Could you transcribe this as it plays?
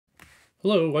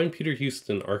Hello, I'm Peter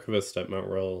Houston, archivist at Mount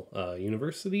Royal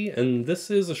University, and this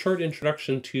is a short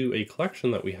introduction to a collection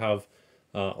that we have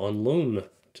on loan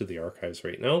to the archives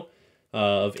right now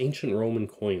of ancient Roman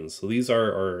coins. So these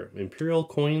are our imperial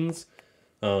coins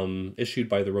issued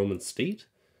by the Roman state.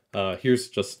 Here's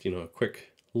just a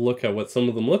quick look at what some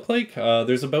of them look like.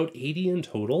 There's about 80 in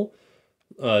total,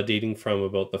 dating from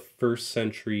about the 1st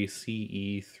century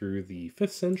CE through the 5th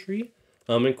century.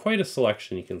 And quite a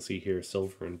selection you can see here,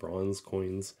 silver and bronze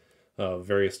coins,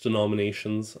 various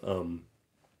denominations.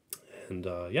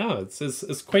 Yeah,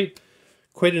 it's quite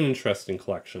an interesting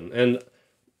collection. And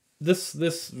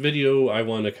this video, I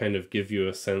want to kind of give you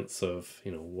a sense of,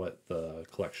 what the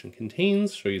collection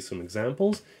contains, show you some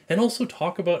examples, and also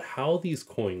talk about how these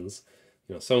coins,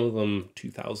 some of them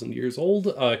 2,000 years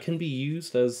old, can be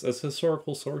used as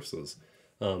historical sources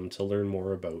to learn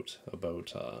more about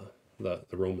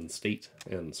the Roman state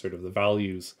and sort of the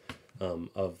values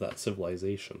of that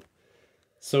civilization.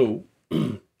 So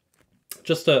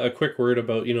just a quick word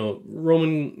about,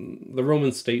 the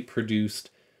Roman state produced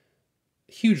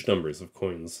huge numbers of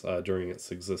coins during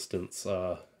its existence,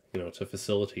 to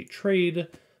facilitate trade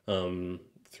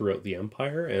throughout the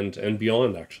empire and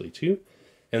beyond, actually, too.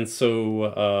 And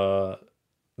so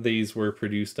these were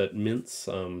produced at mints,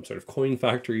 sort of coin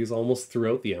factories almost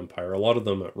throughout the empire. A lot of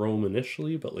them at Rome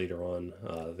initially, but later on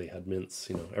they had mints,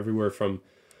 everywhere from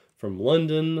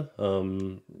London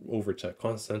over to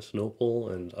Constantinople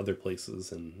and other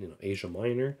places in Asia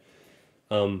Minor.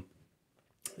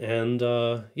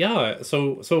 Yeah,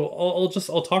 so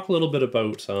I'll talk a little bit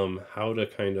about how to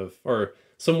kind of, or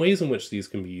some ways in which these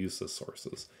can be used as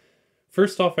sources.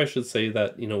 First off, I should say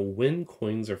that when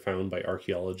coins are found by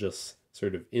archaeologists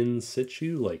sort of in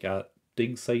situ, like at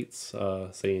dig sites,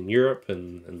 say in Europe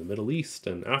and the Middle East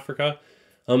and Africa,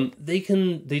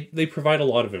 they provide a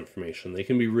lot of information. They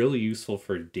can be really useful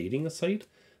for dating a site.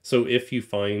 So if you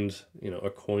find a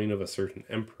coin of a certain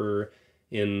emperor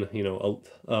in a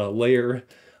layer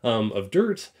of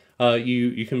dirt,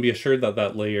 you can be assured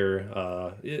that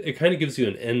layer it kind of gives you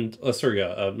an end,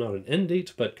 not an end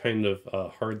date, but kind of a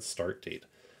hard start date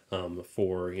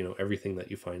for everything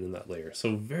that you find in that layer.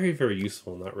 So very, very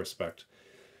useful in that respect.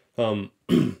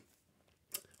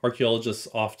 Archaeologists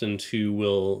often too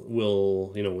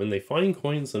will when they find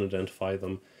coins and identify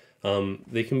them,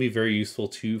 they can be very useful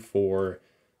too for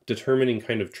determining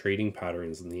kind of trading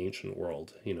patterns in the ancient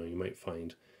world. You might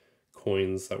find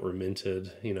coins that were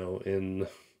minted,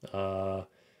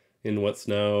 in what's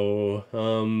now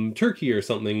Turkey or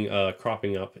something,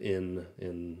 cropping up in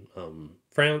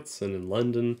France and in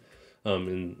London,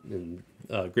 in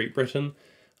Great Britain,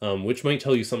 which might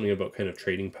tell you something about kind of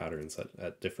trading patterns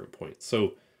at different points.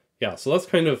 So yeah, so that's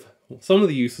kind of some of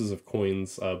the uses of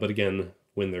coins, but again,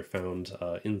 when they're found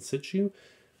in situ.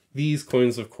 These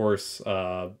coins, of course,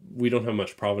 we don't have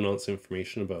much provenance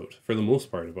information about, for the most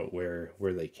part, about where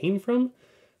they came from,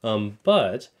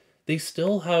 but they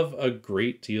still have a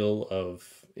great deal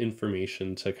of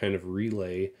information to kind of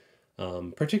relay,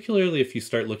 particularly if you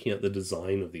start looking at the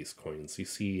design of these coins. You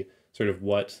see sort of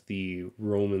what the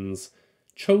Romans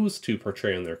chose to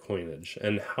portray on their coinage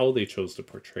and how they chose to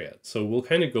portray it. So we'll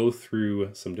kind of go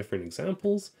through some different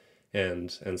examples and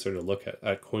sort of look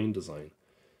at coin design.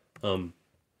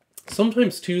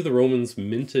 Sometimes, too, the Romans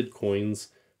minted coins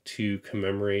to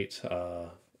commemorate sort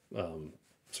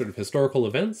of historical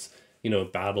events,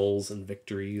 battles and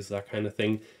victories, that kind of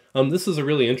thing. This is a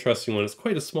really interesting one. It's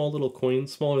quite a small little coin,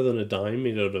 smaller than a dime,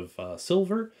 made out of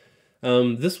silver.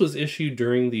 This was issued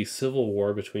during the civil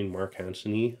war between Mark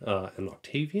Antony and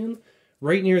Octavian,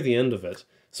 right near the end of it.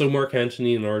 So Mark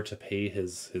Antony, in order to pay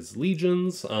his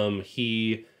legions,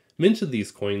 he minted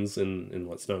these coins in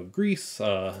what's now Greece,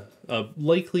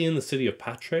 likely in the city of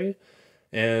Patrae.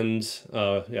 And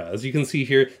yeah, as you can see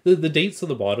here, the dates at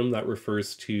the bottom, that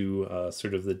refers to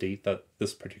sort of the date that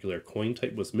this particular coin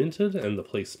type was minted, and the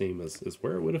place name is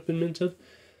where it would have been minted.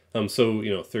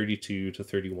 So 32 to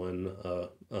 31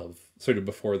 of sort of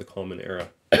before the Common Era,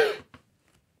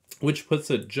 which puts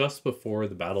it just before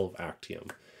the Battle of Actium.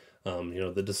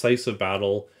 The decisive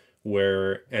battle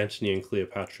where Antony and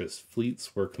Cleopatra's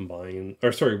fleets were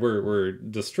were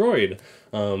destroyed,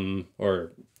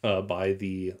 by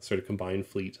the sort of combined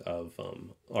fleet of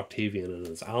Octavian and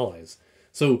his allies.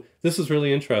 So this is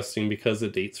really interesting because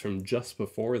it dates from just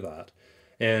before that.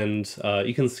 And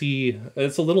you can see,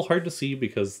 it's a little hard to see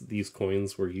because these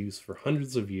coins were used for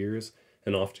hundreds of years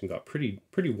and often got pretty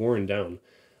worn down.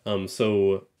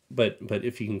 But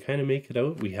if you can kind of make it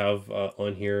out, we have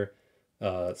on here,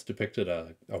 it's depicted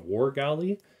a war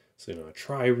galley, so a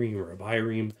trireme or a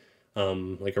bireme,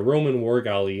 like a Roman war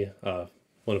galley,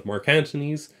 one of Mark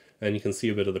Antony's, and you can see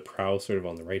a bit of the prow sort of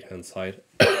on the right-hand side.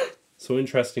 So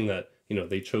interesting that,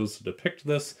 they chose to depict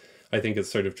this. I think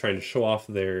it's sort of trying to show off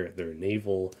their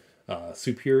naval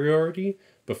superiority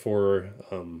before,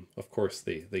 of course,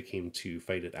 they came to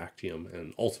fight at Actium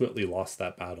and ultimately lost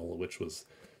that battle, which was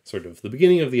sort of the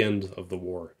beginning of the end of the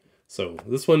war. So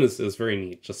this one is very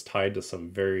neat, just tied to some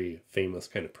very famous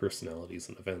kind of personalities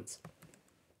and events.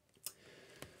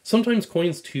 Sometimes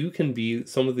coins, too, can be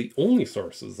some of the only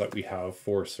sources that we have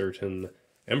for certain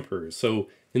emperors. So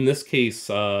in this case,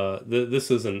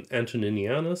 this is an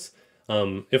Antoninianus.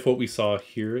 If what we saw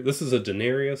here, this is a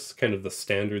denarius, kind of the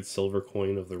standard silver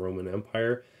coin of the Roman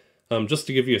Empire. Just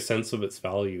to give you a sense of its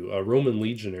value, a Roman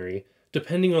legionary,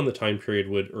 depending on the time period,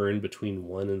 would earn between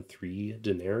 1 and 3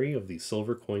 denarii of these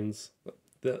silver coins.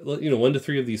 1 to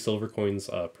 3 of these silver coins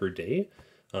per day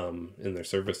in their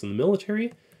service in the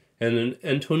military. And an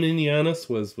Antoninianus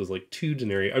was like 2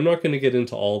 denarii. I'm not going to get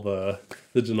into all the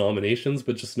denominations,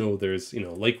 but just know there's,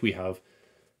 like we have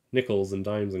nickels and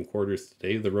dimes and quarters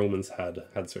today, the Romans had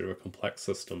sort of a complex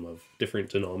system of different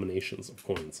denominations of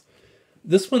coins.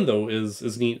 This one, though,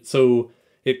 is neat. So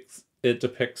it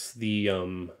depicts the,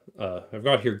 I've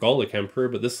got here Gallic Emperor,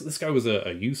 but this guy was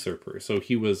a usurper. So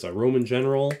he was a Roman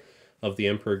general of the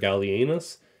Emperor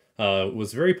Gallienus.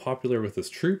 Was very popular with his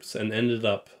troops and ended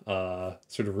up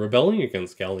sort of rebelling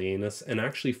against Gallienus and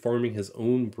actually forming his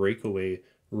own breakaway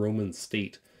Roman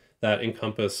state that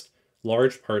encompassed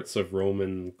large parts of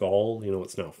Roman Gaul,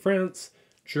 what's now France,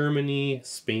 Germany,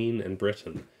 Spain, and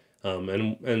Britain,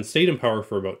 and stayed in power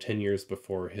for about 10 years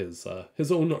before his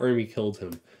own army killed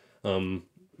him.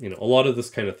 A lot of this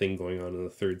kind of thing going on in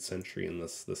the 3rd century in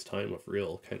this time of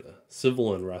real kind of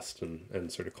civil unrest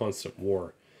and sort of constant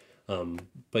war.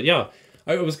 But yeah,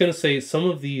 I was going to say some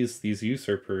of these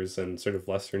usurpers and sort of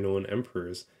lesser known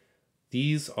emperors,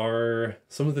 these are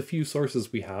some of the few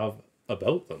sources we have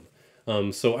about them.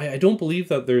 So I don't believe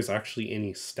that there's actually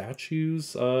any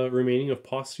statues remaining of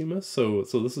Posthumus. So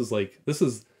this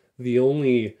is the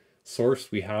only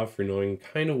source we have for knowing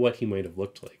kind of what he might have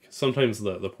looked like. Sometimes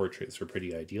the portraits are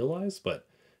pretty idealized, but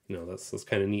that's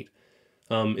kind of neat.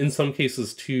 In some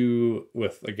cases, too,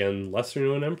 with, again,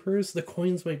 lesser-known emperors, the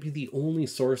coins might be the only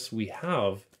source we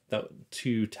have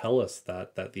to tell us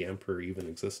that the emperor even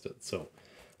existed. So,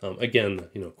 again,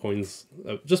 coins,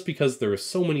 just because there were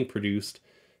so many produced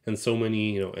and so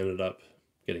many, ended up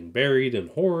getting buried in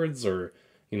hoards or,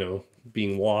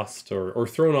 being lost or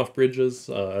thrown off bridges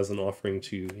as an offering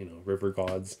to, river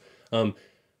gods.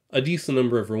 A decent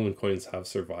number of Roman coins have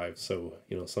survived. So,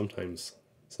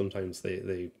 sometimes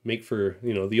they make for,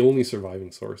 the only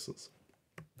surviving sources.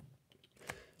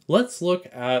 Let's look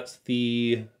at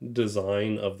the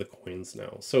design of the coins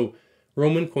now. So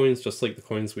Roman coins, just like the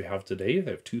coins we have today,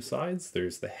 they have 2 sides.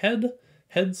 There's the head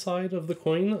side of the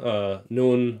coin,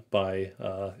 known by,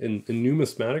 in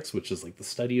numismatics, which is like the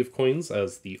study of coins,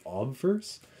 as the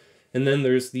obverse. And then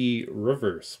there's the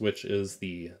reverse, which is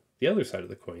the other side of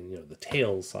the coin, the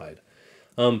tail side.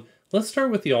 Let's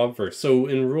start with the obverse. So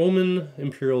in Roman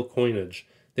Imperial coinage,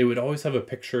 they would always have a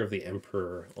picture of the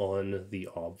emperor on the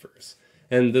obverse.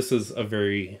 And this is a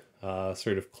very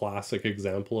sort of classic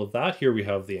example of that. Here we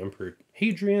have the Emperor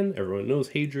Hadrian. Everyone knows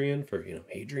Hadrian for,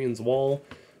 Hadrian's Wall.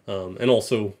 And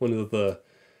also one of the,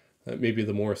 maybe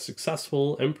the more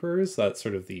successful emperors. That's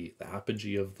sort of the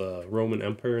apogee of the Roman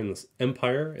Empire in the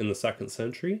 2nd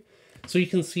century. So you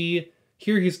can see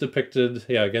here he's depicted,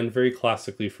 again, very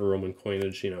classically for Roman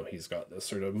coinage. He's got this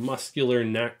sort of muscular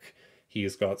neck.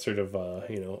 He's got sort of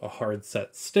a hard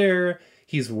set stare.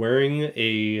 He's wearing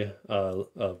a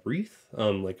wreath,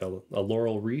 like a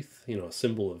laurel wreath, a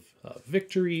symbol of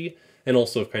victory and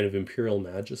also of kind of imperial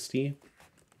majesty.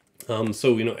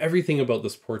 So everything about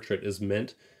this portrait is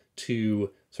meant to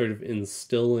sort of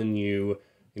instill in you,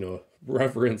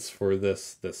 reverence for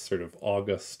this sort of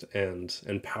august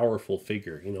and powerful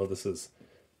figure. This is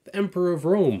the Emperor of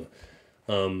Rome.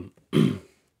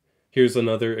 Here's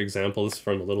another example. This is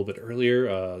from a little bit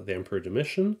earlier, the Emperor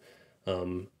Domitian.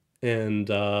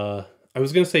 I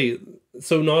was going to say,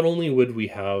 so not only would we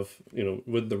have,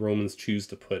 would the Romans choose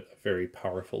to put a very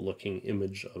powerful looking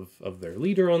image of their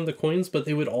leader on the coins, but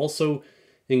they would also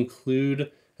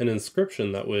include an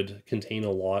inscription that would contain a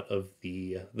lot of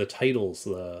the titles,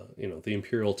 the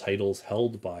imperial titles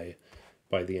held by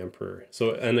the emperor.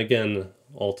 So, and again,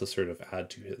 all to sort of add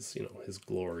to his, his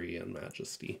glory and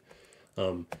majesty.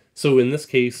 So in this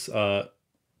case, I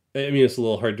mean, it's a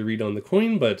little hard to read on the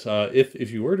coin, but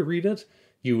if you were to read it,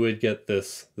 you would get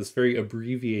this very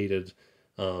abbreviated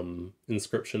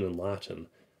inscription in Latin.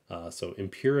 So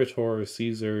Imperator,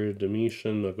 Caesar,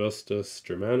 Domitian, Augustus,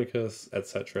 Germanicus,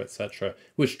 etc., etc.,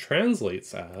 which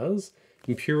translates as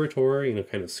Imperator,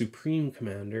 kind of supreme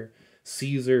commander.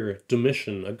 Caesar,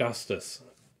 Domitian, Augustus,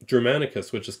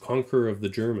 Germanicus, which is conqueror of the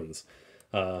Germans,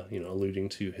 alluding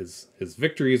to his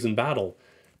victories in battle.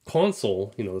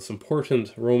 Consul, this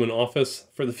important Roman office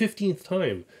for the 15th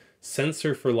time.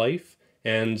 Censor for life,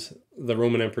 and the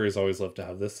Roman emperors always love to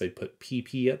have this. They put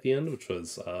PP at the end, which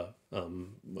was,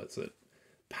 what's it?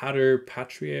 Pater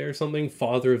Patriae or something,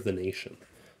 father of the nation.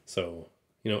 So,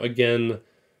 again,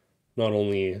 not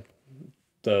only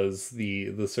does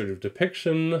the sort of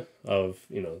depiction of,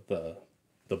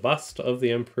 the bust of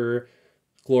the emperor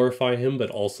glorify him, but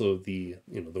also the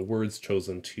words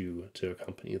chosen to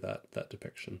accompany that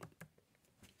depiction.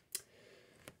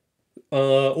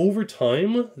 Over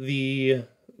time, the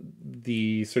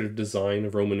sort of design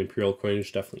of Roman imperial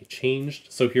coinage definitely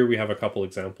changed. So here we have a couple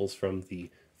examples from the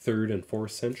 3rd and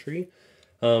 4th century.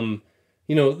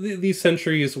 These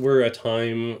centuries were a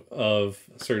time of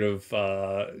sort of,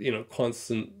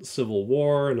 constant civil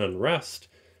war and unrest,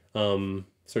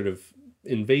 sort of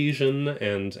invasion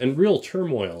and real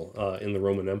turmoil in the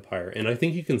Roman Empire. And I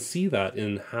think you can see that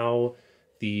in how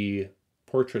the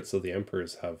portraits of the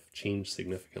emperors have changed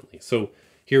significantly. So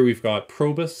here we've got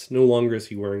Probus. No longer is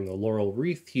he wearing the laurel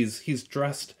wreath. He's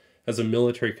dressed as a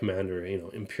military commander,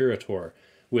 Imperator,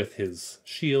 with his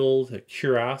shield, a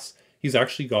cuirass. He's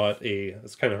actually got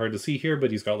it's kind of hard to see here,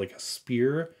 but he's got like a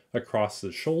spear across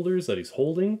his shoulders that he's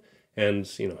holding, and,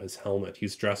 his helmet.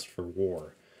 He's dressed for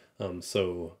war.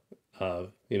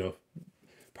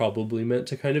 Probably meant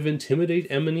to kind of intimidate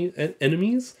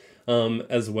enemies,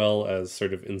 as well as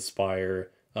sort of inspire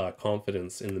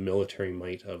confidence in the military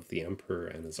might of the emperor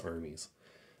and his armies.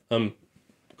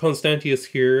 Constantius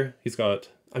here, he's got,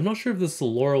 I'm not sure if this is a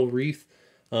laurel wreath,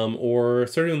 or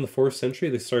starting in the 4th century,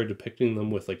 they started depicting them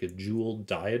with like a jeweled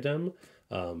diadem,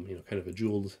 kind of a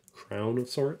jeweled crown of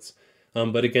sorts.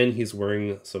 But again, he's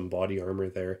wearing some body armor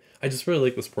there. I just really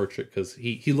like this portrait because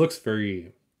he looks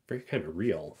very, very kind of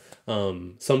real.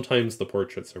 Sometimes the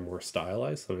portraits are more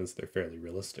stylized, sometimes they're fairly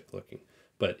realistic looking.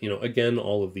 But, again,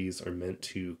 all of these are meant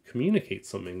to communicate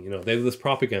something. They have this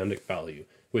propagandic value,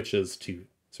 which is to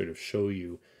sort of show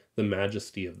you the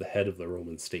majesty of the head of the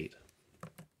Roman state.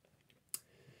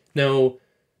 Now,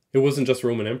 it wasn't just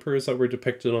Roman emperors that were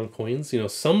depicted on coins.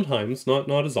 Sometimes,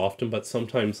 not as often, but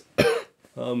sometimes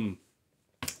the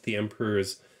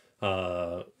emperor's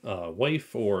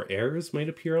wife or heirs might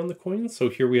appear on the coins. So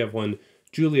here we have one,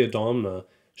 Julia Domna.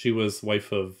 She was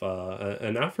wife of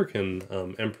an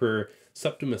African emperor,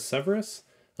 Septimus Severus,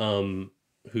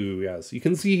 who, as you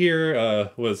can see here,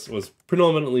 was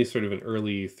predominantly sort of an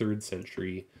early 3rd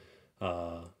century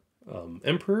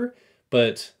emperor.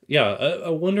 But yeah,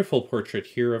 a wonderful portrait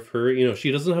here of her.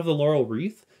 She doesn't have the laurel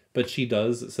wreath, but she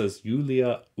does. It says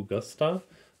Julia Augusta.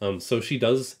 So she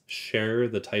does share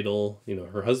the title,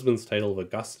 her husband's title of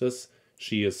Augustus.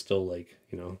 She is still like,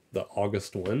 the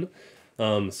August one.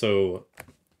 So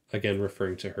again,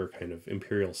 referring to her kind of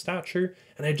imperial stature.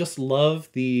 And I just love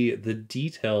the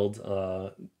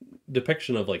detailed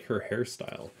depiction of like her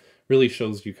hairstyle. Really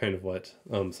shows you kind of what,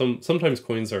 sometimes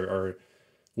coins are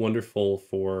wonderful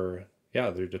for,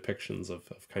 their depictions of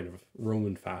kind of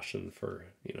Roman fashion for,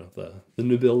 the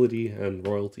nobility and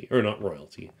royalty, or not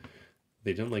royalty.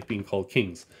 They didn't like being called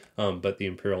kings, but the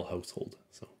imperial household.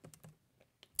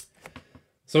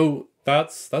 So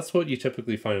that's what you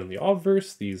typically find in the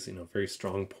obverse, these, very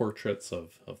strong portraits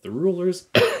of the rulers.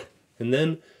 And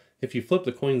then if you flip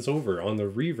the coins over on the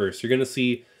reverse, you're going to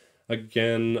see,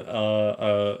 again,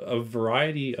 a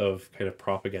variety of kind of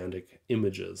propagandic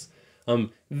images.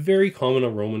 Very common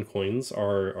on Roman coins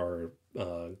are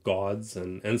gods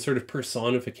and sort of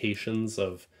personifications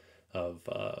of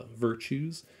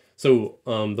virtues. So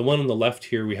the one on the left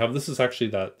here we have, this is actually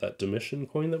that Domitian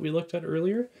coin that we looked at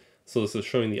earlier. So this is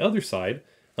showing the other side,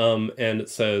 and it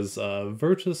says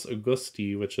Virtus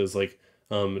Augusti, which is like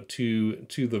to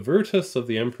the Virtus of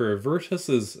the emperor. Virtus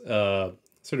is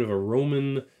sort of a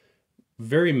Roman,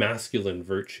 very masculine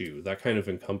virtue that kind of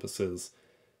encompasses,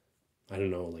 I don't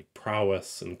know, like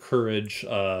prowess and courage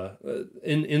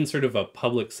in sort of a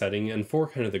public setting and for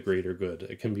kind of the greater good.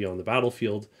 It can be on the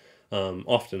battlefield.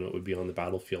 Often it would be on the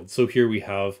battlefield. So here we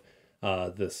have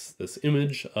this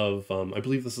image of, I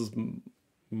believe this is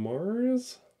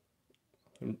Mars.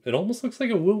 It almost looks like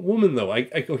a woman though. I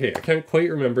can't quite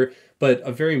remember, but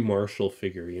a very martial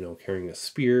figure, carrying a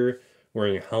spear,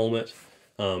 wearing a helmet,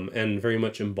 and very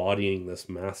much embodying this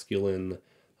masculine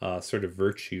sort of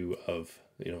virtue of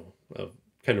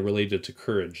kind of related to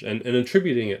courage and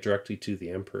attributing it directly to the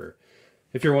emperor.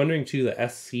 If you're wondering too, the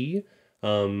SC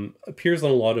appears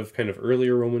on a lot of kind of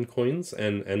earlier Roman coins,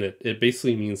 and it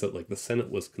basically means that like the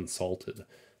Senate was consulted.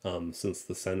 since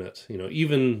the Senate,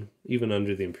 even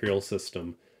under the imperial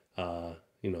system,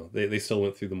 they still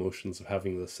went through the motions of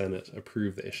having the Senate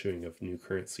approve the issuing of new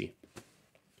currency.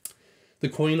 The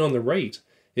coin on the right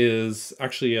is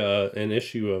actually an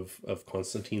issue of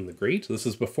Constantine the Great. This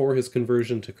is before his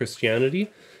conversion to Christianity.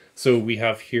 So we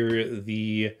have here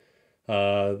the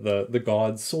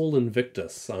god Sol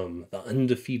Invictus, the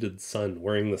undefeated sun,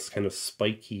 wearing this kind of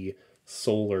spiky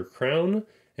solar crown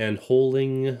and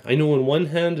holding, I know in one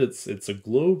hand it's a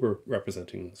globe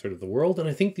representing sort of the world, and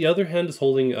I think the other hand is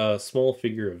holding a small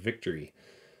figure of victory.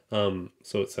 So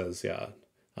it says,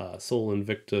 Sol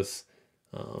Invictus.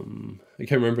 I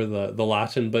can't remember the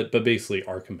Latin, but basically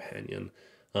our companion,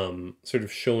 sort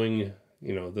of showing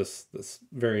this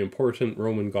very important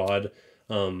Roman god,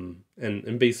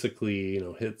 and basically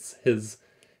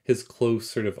his close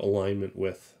sort of alignment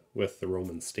with the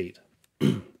Roman state.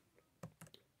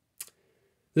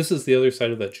 This is the other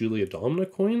side of that Julia Domina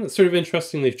coin. It's sort of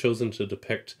interesting they've chosen to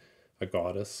depict a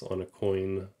goddess on a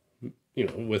coin,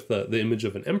 with the image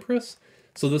of an empress.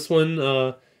 So this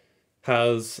one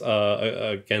has,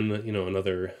 again,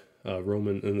 another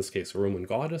Roman, in this case, a Roman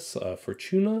goddess,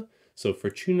 Fortuna. So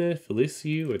Fortuna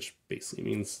Felicii, which basically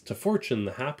means to fortune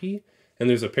the happy. And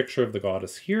there's a picture of the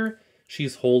goddess here.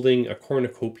 She's holding a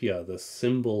cornucopia, the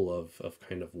symbol of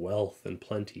kind of wealth and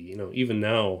plenty. Even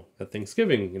now at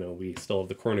Thanksgiving, we still have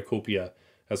the cornucopia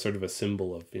as sort of a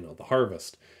symbol of, the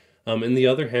harvest. In the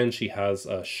other hand, she has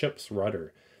a ship's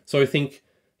rudder. So I think,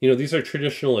 these are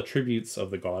traditional attributes of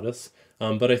the goddess,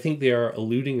 but I think they are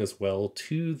alluding as well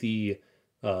to the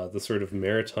sort of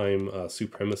maritime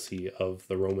supremacy of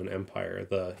the Roman Empire.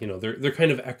 They're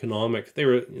kind of economic. They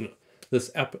were,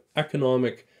 this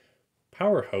economic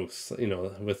powerhouse,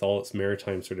 with all its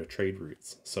maritime sort of trade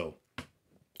routes. So,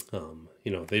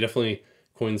 they definitely,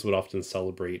 coins would often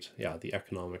celebrate, the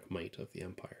economic might of the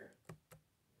empire.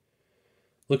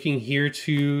 Looking here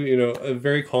to,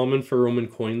 very common for Roman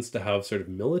coins to have sort of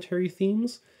military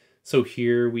themes. So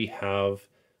here we have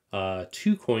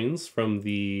 2 coins from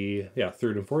the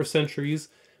 3rd and 4th centuries,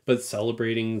 but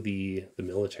celebrating the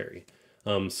military.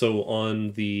 So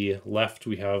on the left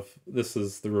we have, this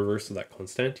is the reverse of that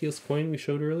Constantius coin we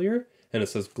showed earlier, and it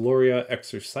says Gloria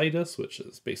Exercitus, which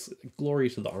is basically glory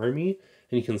to the army,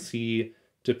 and you can see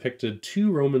depicted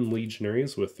 2 Roman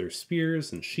legionaries with their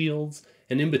spears and shields,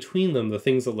 and in between them the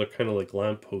things that look kind of like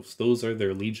lampposts, those are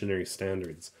their legionary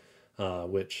standards,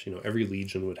 which every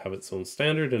legion would have its own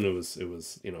standard, and it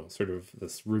was sort of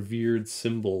this revered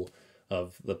symbol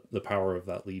of the power of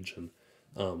that legion.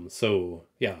 So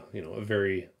a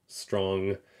very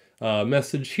strong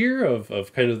message here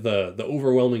of kind of the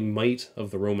overwhelming might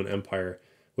of the Roman Empire,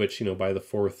 which by the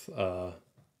fourth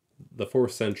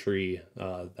century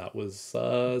that was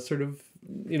sort of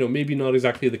maybe not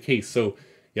exactly the case. So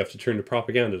you have to turn to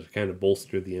propaganda to kind of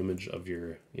bolster the image of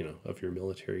your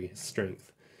military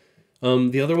strength.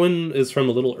 The other one is from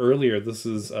a little earlier. This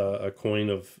is a coin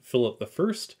of Philip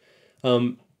I.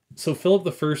 So Philip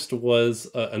I was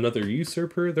another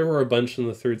usurper. There were a bunch in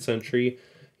the 3rd century,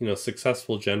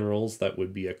 successful generals that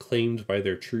would be acclaimed by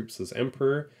their troops as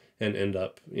emperor and end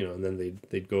up, and then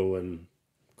they'd go and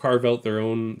carve out their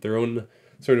own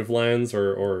sort of lands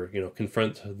or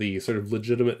confront the sort of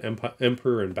legitimate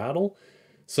emperor in battle.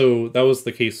 So that was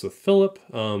the case with Philip.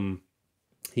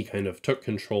 He kind of took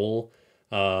control,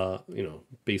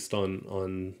 based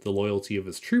on the loyalty of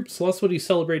his troops. So that's what he's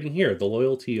celebrating here, the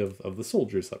loyalty of the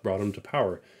soldiers that brought him to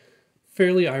power.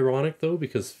 Fairly ironic, though,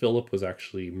 because Philip was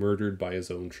actually murdered by his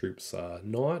own troops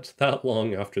not that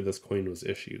long after this coin was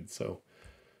issued. So,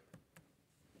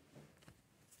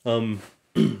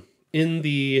 in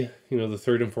the, the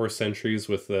 3rd and 4th centuries,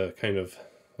 with the kind of,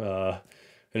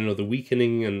 the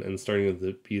weakening and starting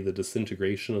to be the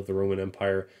disintegration of the Roman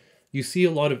Empire, you see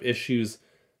a lot of issues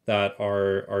that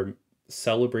are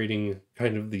celebrating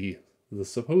kind of the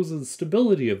supposed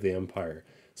stability of the empire.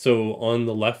 So on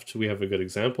the left, we have a good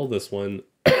example. This one,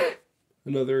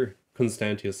 another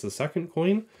Constantius II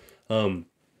coin from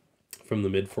the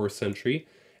mid-4th century.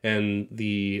 And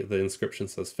the inscription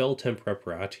says, Fel Tempora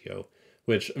Paratio,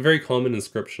 which a very common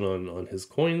inscription on his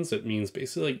coins. It means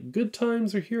basically like, good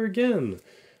times are here again.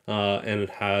 And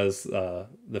it has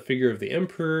the figure of the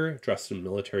emperor dressed in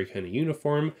military kind of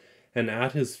uniform. And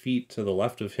at his feet, to the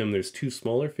left of him, there's 2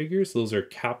 smaller figures. Those are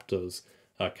captives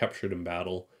captured in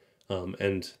battle.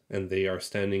 And they are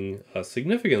standing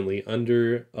significantly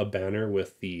under a banner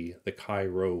with the Chi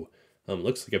Rho.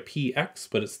 Looks like a PX,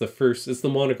 but it's the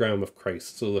monogram of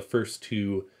Christ. So the first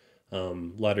 2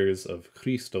 letters of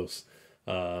Christos,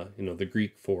 the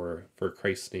Greek for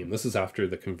Christ's name. This is after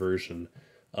the conversion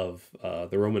of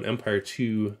the Roman Empire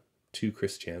to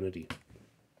Christianity.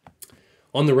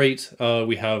 On the right,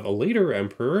 we have a later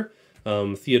emperor,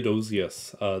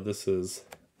 Theodosius. This is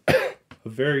a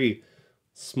very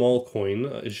small coin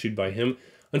issued by him.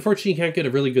 Unfortunately, you can't get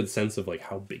a really good sense of like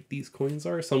how big these coins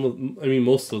are.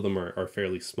 Most of them are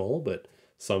fairly small, but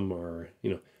some are,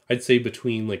 I'd say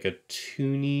between like a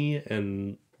toonie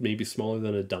and maybe smaller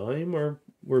than a dime are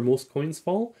where most coins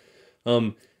fall.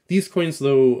 These coins,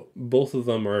 though, both of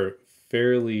them are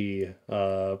fairly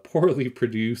poorly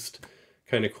produced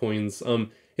kind of coins.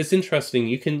 It's interesting.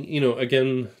 You can,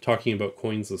 again, talking about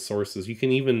coins as sources, you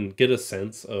can even get a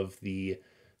sense of the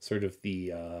sort of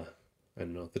the,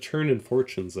 the turn and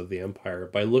fortunes of the empire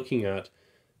by looking at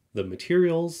the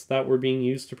materials that were being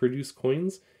used to produce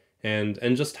coins and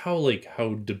just how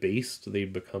debased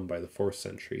they'd become by the 4th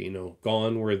century.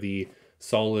 Gone were the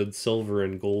solid silver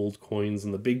and gold coins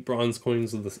and the big bronze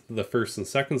coins of the 1st and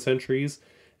 2nd centuries,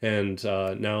 and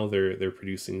now they're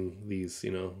producing these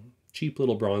cheap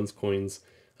little bronze coins,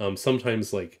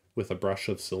 sometimes like with a brush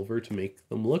of silver to make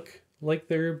them look like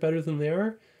they're better than they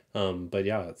are. But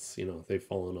yeah, it's they've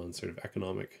fallen on sort of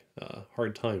economic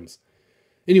hard times.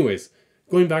 Anyways,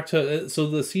 going back to so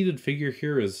the seated figure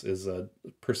here is a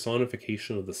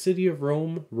personification of the city of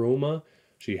Rome, Roma.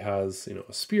 She has,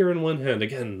 a spear in one hand,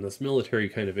 again, this military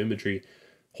kind of imagery,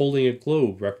 holding a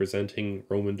globe representing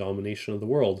Roman domination of the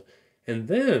world. And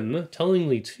then,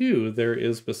 tellingly too, there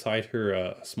is beside her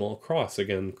a small cross,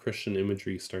 again, Christian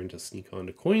imagery starting to sneak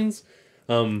onto coins.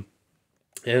 And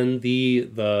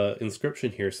the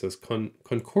inscription here says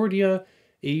Concordia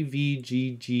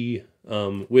AVGG,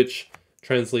 which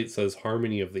translates as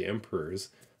Harmony of the Emperors.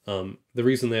 The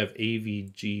reason they have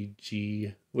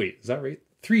AVGG, wait, is that right?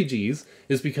 3 Gs,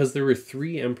 is because there were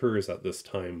 3 emperors at this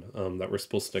time that were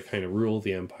supposed to kind of rule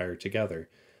the empire together.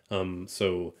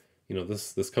 So,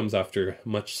 this comes after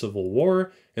much civil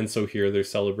war, and so here they're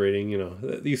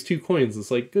celebrating, these 2 coins. It's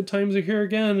like, good times are here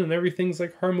again, and everything's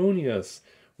like harmonious.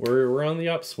 We're on the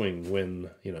upswing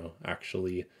when,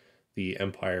 actually the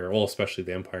empire, well, especially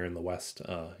the empire in the West,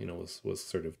 was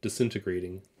sort of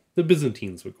disintegrating. The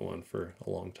Byzantines would go on for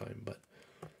a long time, but...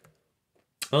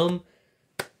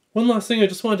 One last thing I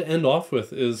just wanted to end off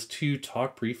with is to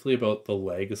talk briefly about the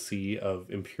legacy of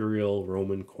Imperial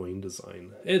Roman coin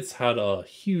design. It's had a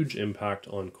huge impact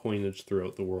on coinage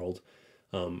throughout the world.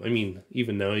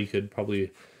 Even now you could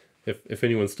probably, if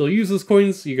anyone still uses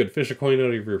coins, you could fish a coin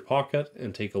out of your pocket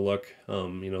and take a look.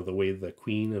 The way the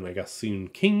queen and I guess soon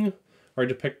king are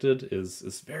depicted is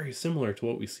very similar to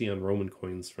what we see on Roman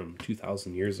coins from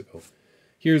 2,000 years ago.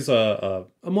 Here's a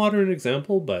modern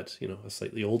example, but, a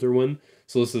slightly older one.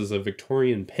 So this is a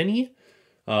Victorian penny.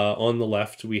 On the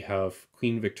left, we have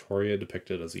Queen Victoria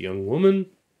depicted as a young woman.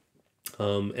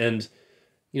 In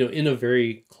a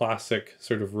very classic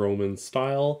sort of Roman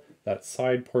style, that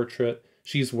side portrait,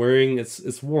 she's wearing,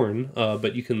 it's worn,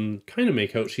 but you can kind of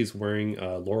make out she's wearing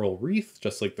a laurel wreath,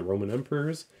 just like the Roman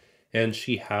emperors. And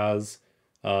she has...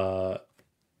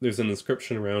 there's an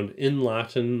inscription around in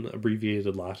Latin,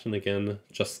 abbreviated Latin again,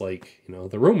 just like,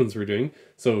 the Romans were doing.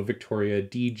 So Victoria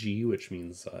DG, which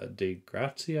means de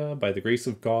gratia, by the grace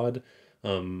of God.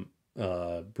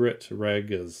 Brit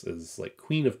Reg is like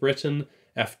Queen of Britain.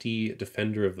 FD,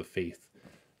 Defender of the Faith.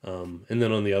 And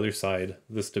then on the other side,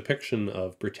 this depiction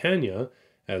of Britannia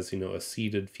as, a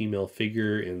seated female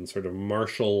figure in sort of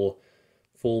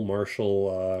full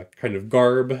martial kind of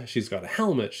garb. She's got a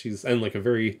helmet, and like a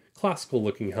very classical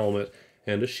looking helmet,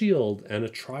 and a shield and a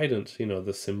trident,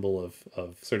 the symbol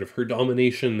of sort of her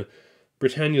domination,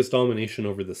 Britannia's domination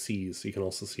over the seas. You can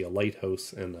also see a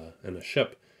lighthouse and a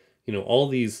ship, all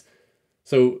these.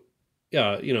 So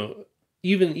yeah,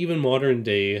 even modern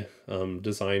day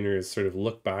designers sort of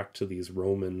look back to these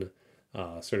Roman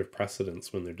sort of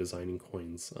precedents when they're designing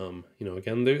coins.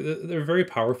 Again, they're very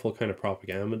powerful kind of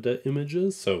propaganda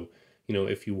images. So,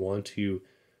 if you want to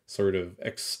sort of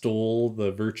extol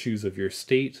the virtues of your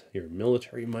state, your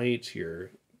military might,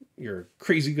 your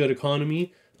crazy good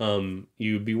economy,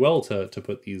 you'd be well to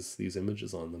put these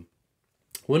images on them.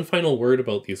 One final word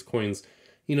about these coins,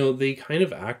 they kind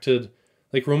of acted,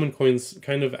 like Roman coins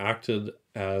kind of acted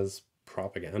as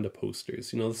propaganda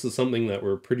posters. This is something that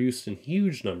were produced in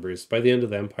huge numbers. By the end of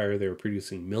the empire, they were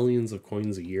producing millions of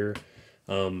coins a year,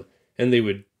 and they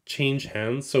would change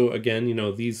hands. So again,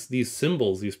 these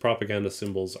symbols, these propaganda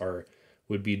symbols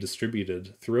would be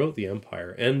distributed throughout the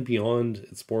empire and beyond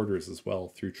its borders as well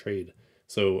through trade.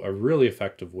 So a really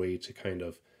effective way to kind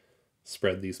of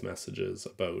spread these messages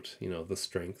about, the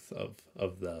strength of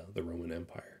the Roman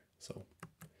Empire. So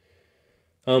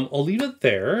I'll leave it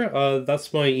there.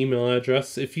 That's my email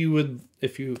address. If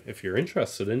you're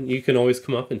interested in, you can always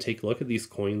come up and take a look at these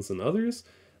coins and others.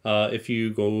 If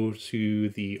you go to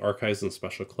the Archives and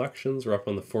Special Collections, we're up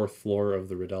on the 4th floor of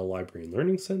the Riddell Library and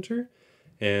Learning Center.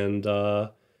 And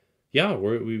yeah,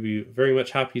 we'd be very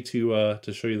much happy to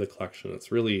show you the collection.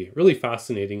 It's really, really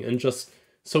fascinating and just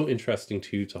so interesting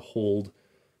too to hold,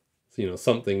 you know,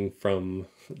 something from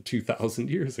 2,000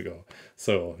 years ago.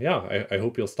 So yeah, I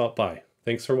hope you'll stop by.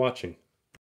 Thanks for watching.